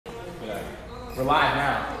We're live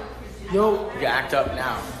now. Yo. You act up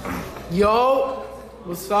now. Yo.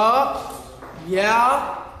 What's up?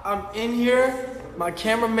 Yeah. I'm in here. My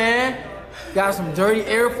cameraman got some dirty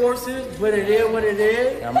Air Forces. What it is, what it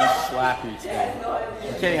is. Yeah, I'm gonna slap you today.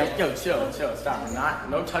 I'm kidding. Yo, chill. Stop.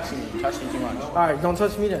 No touching me. You touch me too much. Alright, don't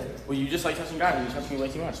touch me then. Well, you just like touching guys. You touch me way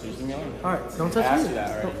too much. So just leave me alone. Alright, don't touch me. I asked you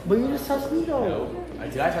that, alright? But you just touched me though. No.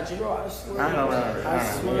 Did I touch you? Bro, I swear. I don't know. I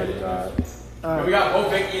swear to God. Right. We got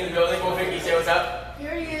Wolf Vicky in the building. Wolf Vicky, say what's up.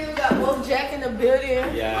 Here you got Wolf Jack in the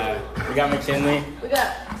building. Yeah. We got McKinley. We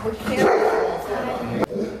got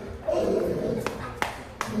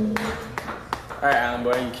Alright, Alan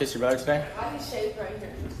boy, you kiss your brother today? I can shave right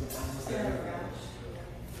here.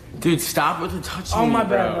 Dude, stop with the touching. Oh, my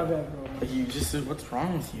bro. bad, bro. Like, you just, what's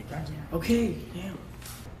wrong with you? Goddamn. Okay, damn.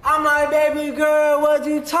 I'm like, baby girl, what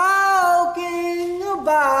you talking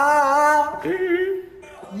about?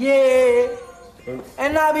 Yeah.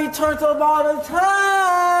 And I be turned up all the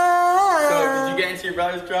time. So, did you get into your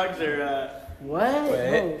brother's drugs or What?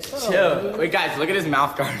 Wait, Bro, chill. Wait, guys, look at his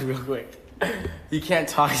mouth guard real quick. He can't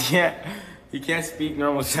talk yet. He can't speak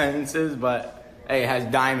normal sentences, but hey, it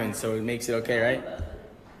has diamonds, so it makes it okay, right?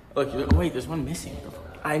 Look, wait, there's one missing.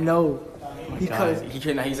 I know. Oh Because God.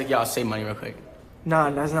 He's like, yeah, I'll save money real quick. nah,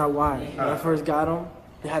 that's not why. When I first got him,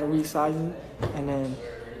 they had to resize it, and then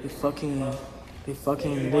they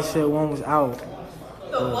said one was out.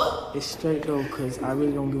 But it's straight though, cause I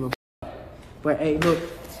really don't give a. But hey, look,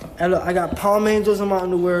 I got Palm Angels in my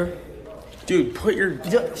underwear. Dude, put your.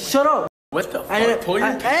 Shut up. What the fuck? Pull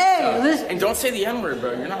your. Hey, listen. And don't say the N-word,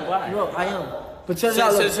 bro. You're not black. No, I am. But check it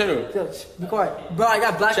out. Says who? Be quiet, bro. I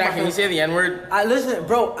got black. Jack, can you say the N-word? Listen,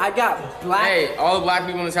 bro. I got black. Hey, all the black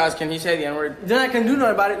people in this house, can he say the N-word? Then I can do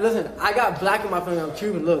nothing about it. Listen, I got black in my family. I'm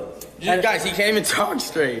Cuban. Look. Guys, he can't even talk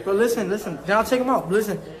straight. But listen. Then I'll take him off.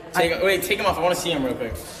 Listen. Take him off. I want to see him real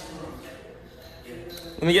quick.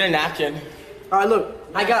 Let me get a napkin. All right, look.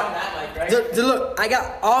 I got. Look. I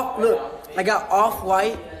got off. Look. I got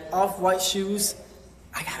off-white shoes.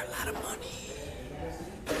 I got a lot of money.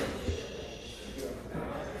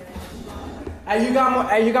 Hey, you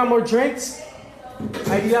got more drinks?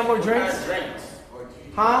 Hey, you got more drinks? What kind of drinks?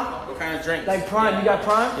 Huh? What kind of drinks? Like Prime. You got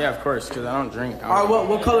Prime? Yeah, of course, because I don't drink. All right,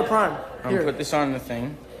 what color Prime? I'm gonna put this on the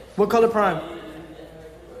thing. What color Prime?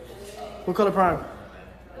 What color Prime?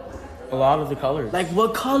 A lot of the colors. Like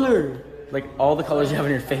what color? Like all the colors you have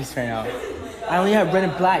on your face right now. I only have red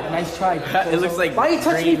and black. Nice try. It looks like. Why you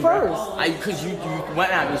touch me first? Because you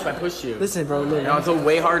went at me, so I pushed you. Listen, bro. Look. Now it's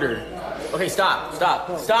way harder. Okay, stop.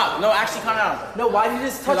 No, actually, calm down. No, why you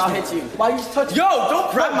just touch me? I'll hit you. Why you just touch me? Yo, don't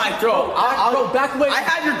grab my throat. Bro, back away. I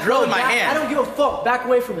had your grill in my hand. I don't give a fuck. Back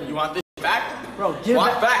away from me. You want this back? Bro, give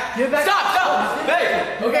it back. Give it back. Stop.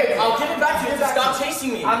 Hey, okay, I'll give it back to you. Stop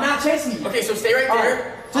chasing me. I'm not chasing you. Okay, so stay right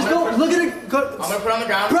there. Just go. Look at it. Go. I'm gonna put it on the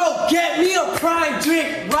ground. Bro, get me a Prime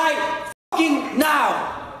drink right fucking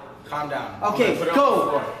now. Calm down. Okay,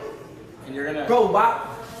 go. And you're gonna. Bro, why?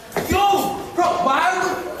 Yo, bro, why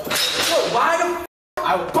the?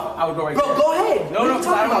 I would go right Bro, there. go ahead. No,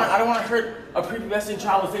 I don't want to hurt a prepubescent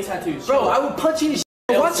child with face tattoos. Bro, I would punch you in the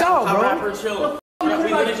shit. Watch out, bro. Rapper, chill. Bro,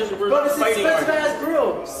 this is expensive ass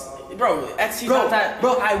grills. Bro, Etsy's not that.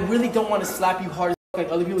 Bro, I really don't want to slap you hard like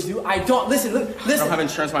other people do. I don't. Listen. I don't have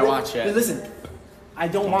insurance on my watch yet. Listen, I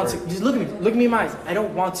don't want to. Just look at me. Look at me in my eyes. I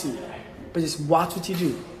don't want to. But just watch what you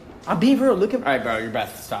do. I'm being real. Look at me. All right, bro, your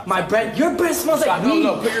breath. Stop. My breath. Your breath smells like weed.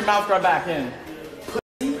 No, put your mouth guard back in.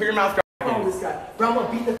 Put your mouth guard back in. This guy. Bro, I'm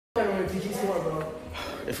gonna beat the out of him if he keeps going, bro.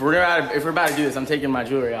 If we're about to do this, I'm taking my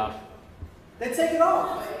jewelry off. Then take it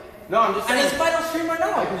off. No, I'm just saying. And let's fight on stream right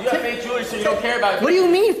now. You have fake jewelry, so you don't care about it. What do you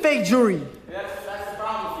mean fake jewelry? That's the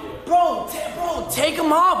problem with you. Bro, take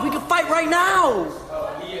him off. We can fight right now.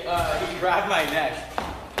 Oh, he grabbed my neck.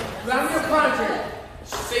 Grab your contract.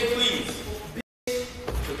 Say please.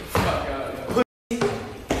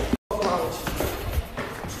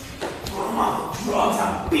 Drugs,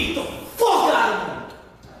 I beat the fuck out of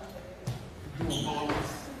him.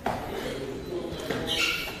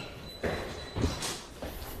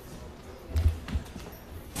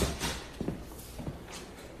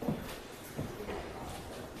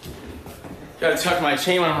 Gotta tuck my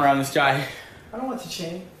chain when I'm around this guy. I don't want your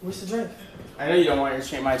chain. What's the drink? I know you don't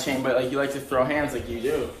want my chain, but like you like to throw hands like you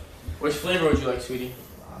do. Which flavor would you like, sweetie?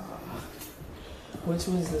 Which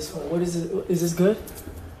one is this one? What is it? Is this good?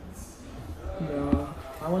 No,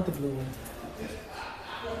 I want the blue one.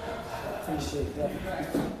 Appreciate that.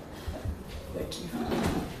 Thank you.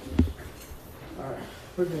 Alright,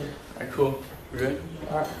 we're good. Alright, cool. We're good?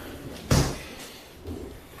 Alright.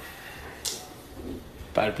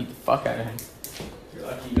 About to beat the fuck out of him. You're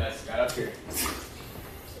lucky you guys got up here.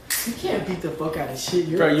 You can't beat the fuck out of shit.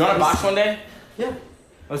 Bro, you want to box one day? Yeah.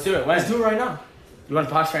 Let's do it. When? Let's do it right now. You want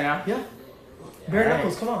to box right now? Yeah. Bare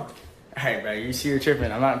knuckles, come on. Alright, bro, you see you're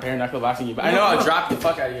tripping. I'm not bare knuckle boxing you, but I know I'll drop the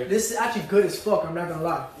fuck out of you. This is actually good as fuck, I'm not gonna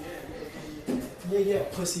lie. Yeah,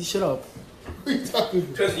 pussy, shut up. Because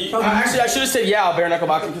actually, I should have said yeah, I'll bare knuckle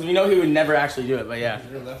boxing because we know he would never actually do it, but yeah.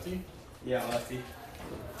 You're a lefty? Yeah, lefty.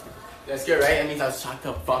 That's good, right? That means I'll shock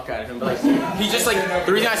the fuck out of him. But like, he just like,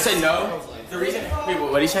 the reason I said no, wait,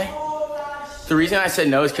 what did he say? The reason I said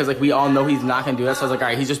no is because like we all know he's not gonna do that, so I was like,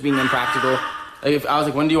 alright, he's just being impractical. Like, if I was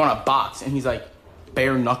like, when do you want to box? And he's like,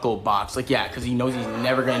 bare knuckle box. Like, yeah, because he knows he's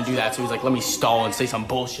never gonna do that, so he's like, let me stall and say some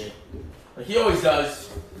bullshit. Like he always does.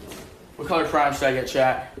 What color prime should I get,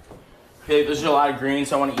 chat? Okay, there's a lot of green,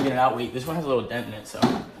 so I want to even it out. Wait, this one has a little dent in it, so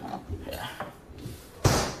yeah.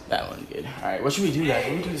 That one good. All right, what should we do, guys?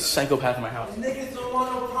 What do we do this psychopath in my house? Niggas don't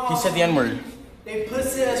want no problem. He said the N-word. They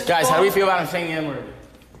pussy as Guys, fuck. how do we feel about him saying the N-word?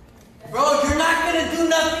 Bro, you're not gonna do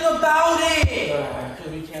nothing about it.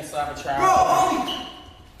 Because we can't slap a child. Bro, homie.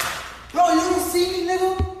 Bro, you don't see me,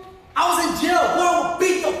 nigga? I was in jail. Bro, I will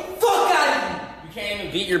beat the fuck out of you. You can't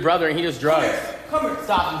even beat your brother and he does drugs. Come here.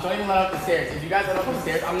 Stop him. Don't even let up the stairs. If you guys let up the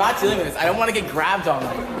stairs, I'm not dealing with this. I don't want to get grabbed on.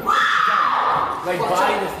 Like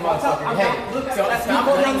body this motherfucker. Hey, stop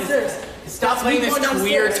letting this. Stop letting this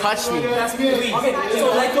queer touch me. Please.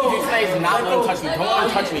 So let go. This guy is not letting touch me. Don't want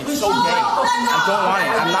to touch me. It's so gay. I don't want it.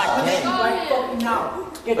 I'm not gay. Right fucking now.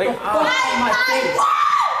 Get the fuck out of my face.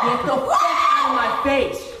 Get the fuck out of my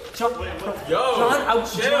face.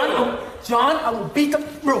 John, I will beat the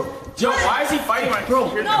bro. Joe, why is he fighting my bro?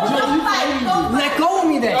 Let go of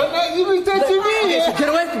me then. You be touching me. Get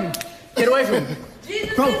away from me. Get away from me.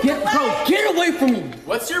 Bro, get away from me.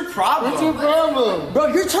 What's your problem? What's your problem? Bro,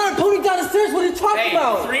 you're trying to pull me down the stairs. What are you talking Hey,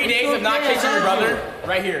 about? 3 days of not kissing your brother.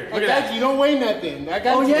 Right here. Look at that. You don't weigh nothing. I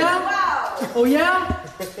got Oh you. yeah? Oh yeah?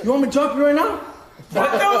 You want me to drop you right now?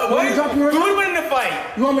 What the? You want me to drop you right Who now? would win in a fight?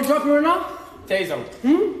 You want me to drop you right now? Tase him.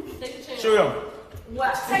 Take the chain Shoot him.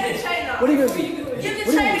 What? Take the chain off. What are you gonna do? Give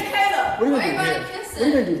the chain to Caleb. What are you Why gonna you do? gonna kiss What are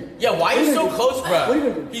you him? gonna do? Yeah, why are you so close, bro? What are you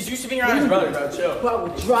gonna do? He's used to being around his brother, bro. Chill. Bro, I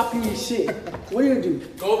will drop you and shit. What are you gonna do?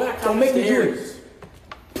 Go back down Don't the make me do stairs. it.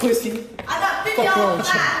 Pussy. I got 50 Fuck wrong on with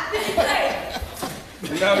the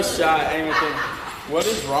 50 No shot, anything. What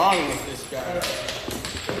is wrong with this guy?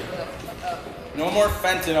 No more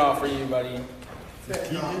fentanyl for you, buddy.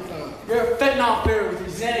 You're a fentanyl bear with your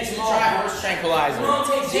Xanax. You should try horse tranquilizer.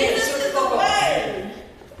 Jesus is the way.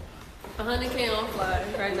 100K on fly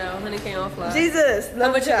right now. 100K on fly. Jesus,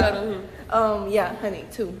 How much you got on him? Yeah, honey,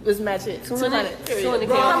 2. Let's match it. 200.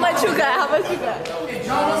 200K. How much you got? How much you got?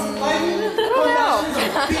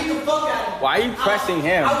 Why are you pressing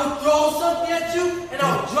him? I will throw something at you and I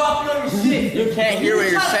will drop you on your shit. You can't hear what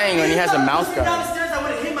you're saying when he has a mouth Down guard. the stairs, I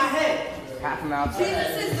would have hit my head. Half a mouth guard.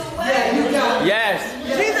 Jesus is the way. Yeah, you got it. Yes.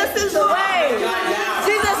 Jesus is the way.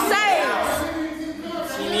 Jesus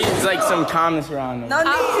saves. He needs like some calmness around him. No need.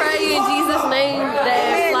 I pray in Jesus' name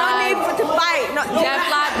that No need fly. to fight. No, That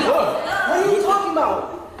fly be. What are you talking about?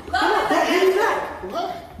 Come on, hit me back.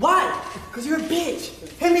 Why? Because you're a bitch.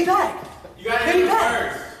 Hit me back. You gotta hit him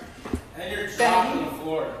first. And then you're dropped on the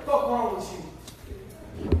floor. Fuck wrong with you?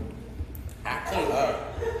 Acting up.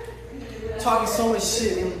 Talking so much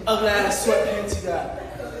shit in ugly ass sweatpants you got.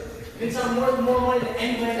 Bitch, I'm worth more money than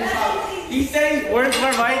anybody in this house. He said he's worth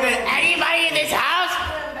more money than anybody in this house.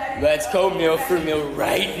 Let's go meal for meal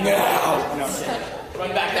right now. No, run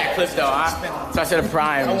back that clip though, huh? So I said a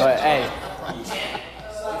prime, but hey. Let's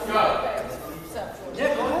go.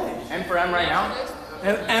 Yeah, go ahead. M for M right now.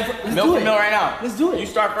 Let's Milk do for it. meal right now. Let's do it. You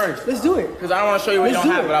start first. Let's do it. Because I don't want to show you what you Let's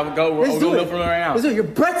don't do have, it. but I will go. Let's I'll do go it. milk for meal right now. Let's do it. Your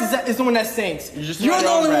breath is the one that stinks. You're the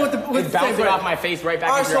only one with the it's same bouncing breath. off my face right back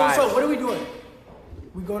All right, into your eyes. so what are we doing?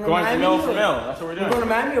 We going to Going for Miami? meal or for what? meal. That's what we're We doing. going to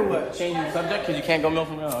Miami or what? Changing the subject because you can't go meal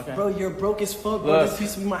for meal. Okay. Bro, you're broke as fuck, bro. Look. This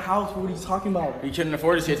used to be my house. What are you talking about? You couldn't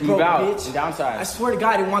afford it, so you had to Bro, move out bitch. and downsize. I swear to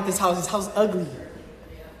God, I didn't want this house. This house is ugly.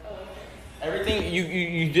 Everything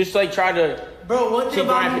you just like try to Bro, one thing keep going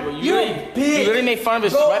about at me, people. you're You big. literally make fun of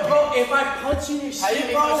his Bro, sweatpants. bro, if I punch you in your How do you shit,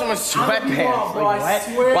 make bro, fun of someone's I'm gonna be sweatpants? wrong, bro. Like, I what?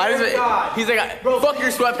 swear Why to does it? God. He's like, Bro, fuck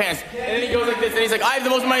your sweatpants, and then he goes like this, and he's like, I have the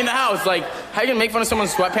most money in the house. Like, how you gonna make fun of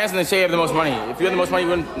someone's sweatpants and then say you have the most money? If you have the most money, you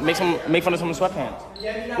wouldn't make fun of someone's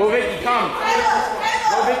sweatpants. Go Vicky, come.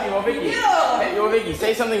 Go Vicky. Hey, yo Vicky,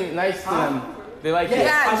 say something nice to them. They like you.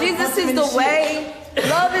 Yeah, Jesus is the way.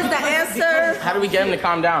 Love is the answer. How do we get him to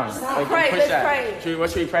calm down? Like, Pray, push let's that. pray. What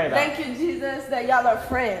should we pray about? Thank you, Jesus, that y'all are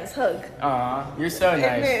friends. Hug. Aw, you're so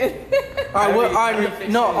nice. Amen. All right, How do we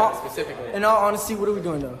no, fix that specifically. in all honesty, what are we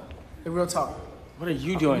doing though? In real talk. What are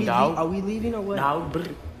you doing, dog? Are we leaving or what? Dog.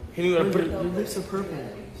 Your lips are purple.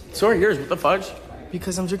 So are yours. What the fudge?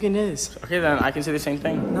 Because I'm drinking this. Okay, then I can say the same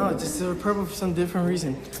thing. No, just the purple for some different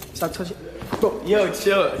reason. Stop touching. Bro, Yo,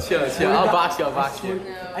 chill. I'll box you.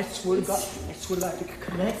 I swear to God. If it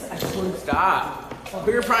connects, I swear to God. Stop.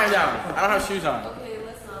 Put your prime down. I don't have shoes on. Okay,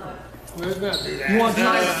 let's not. Let's not do that. You want to do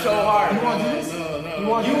this? So hard. You want to do this? No. You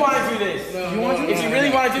want to do this. You want to do If this? you really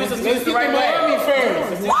want to do this, let's do this the right way. Miami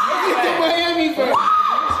first. Miami first.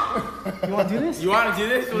 You want to do this? You want to do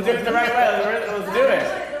this? We'll do it the right way. Let's do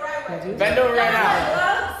it. Bend over right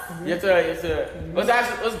now. You have to.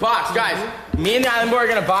 Let's box, guys. Me and the Island Boy are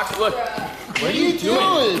gonna box. Look. What are you doing?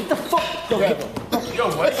 What the fuck? Yo,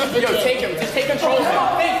 Take him. Just take control of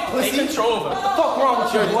him. Take control of him. What the fuck wrong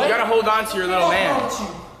with you? You gotta hold on to your little man.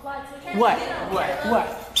 What?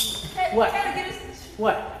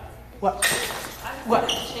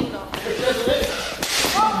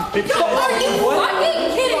 Are you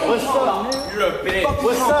fucking kidding me? What's up, nigga? You're a bitch.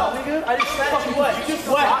 What's up, nigga? I just slapped you.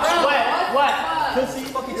 What? What? Pussy,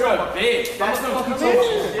 fucking You're a bitch. That's no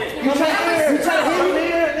You try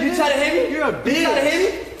to hit me? You're a bitch. You try to hit me?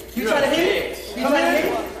 You try to hit me? You try to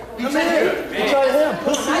hit me? You try to hit me? You try to hit him?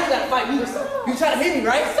 Pussy, you gotta fight me. You try to hit me,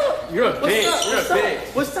 right? You're a bitch. You're a bitch.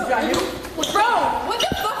 What's up? You gotta hit me? Bro, what the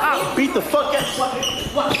fuck? I'll beat the fuck out.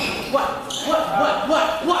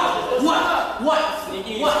 What?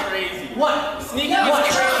 Sneaky is crazy. What? Sneaky is Yo,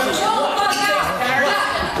 crazy. fuck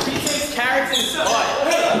out. He takes carrots in his butt.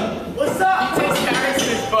 What's up? He takes carrots in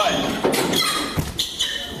his butt.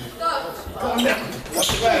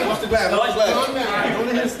 Watch the glass. Don't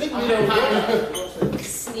let him stick me there.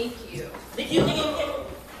 Sneak you.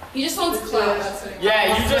 He just wants clout.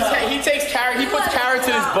 Yeah, he takes carrot. He puts carrots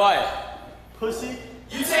in his butt. Pussy.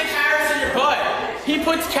 You take carrots in your butt. He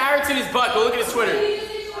puts carrots in his butt. Go look at his Twitter.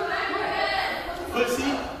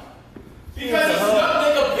 Pussy. Because he's stuck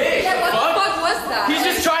like a bitch. Yeah, what the fuck was that? He's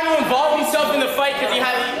just trying to involve himself in the fight because he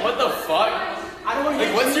has. What the fuck? I don't want to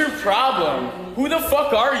Like, what's your problem? Who the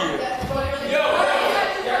fuck are you? Yo.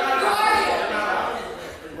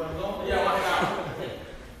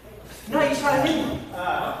 No, he's trying to hit me.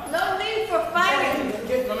 No need for fighting.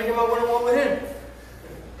 Let me get my one-on-one with him.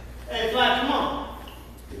 Hey, Fly, come on.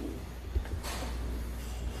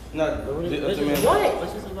 No, that's a man. What?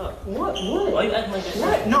 What's this about? What? Why you acting like this?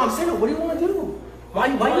 What? No, I'm saying, what do you want to do? Why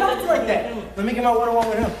you acting like that? Let me get my one-on-one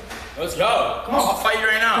with him. Let's go. Come on, I'll fight you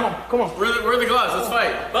right now. Come on. Where are the gloves? Let's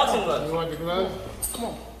fight. Boxing gloves. You want the gloves?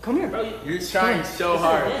 Come here. You're trying so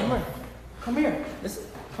hard. Come here.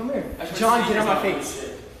 Come here. John, get on my face.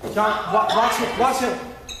 John, watch him. Watch him.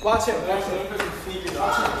 Watch him. Watch him.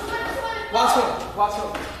 Watch him. Watch him. Watch him.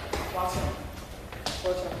 Watch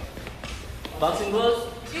him. Boxing gloves?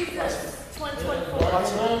 Jesus. 2024. Watch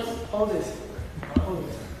him. Hold this.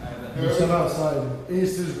 There's some outside.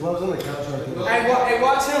 There's gloves on the couch right there. Hey,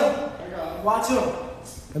 watch him. Watch him.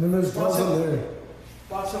 And then there's gloves on there.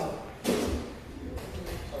 Watch him.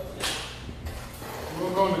 You want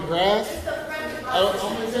to go on the grass? I'm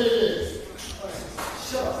going to say this.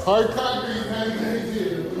 Hard concrete, man.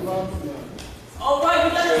 Oh, right,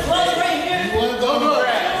 you got the gloves right here. You want to go on the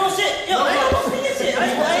grass? Oh, shit. Yo, I ain't gonna see this shit. I'm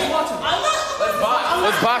not.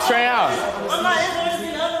 Let's box right now. I'm not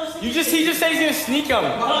interested. I don't see. He just said he's gonna sneak him.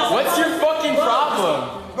 What's your fucking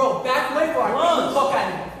problem? Bro, back away before I beat the fuck out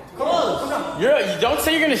of him. Come on. You don't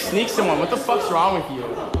say you're gonna sneak someone. What the fuck's wrong with you?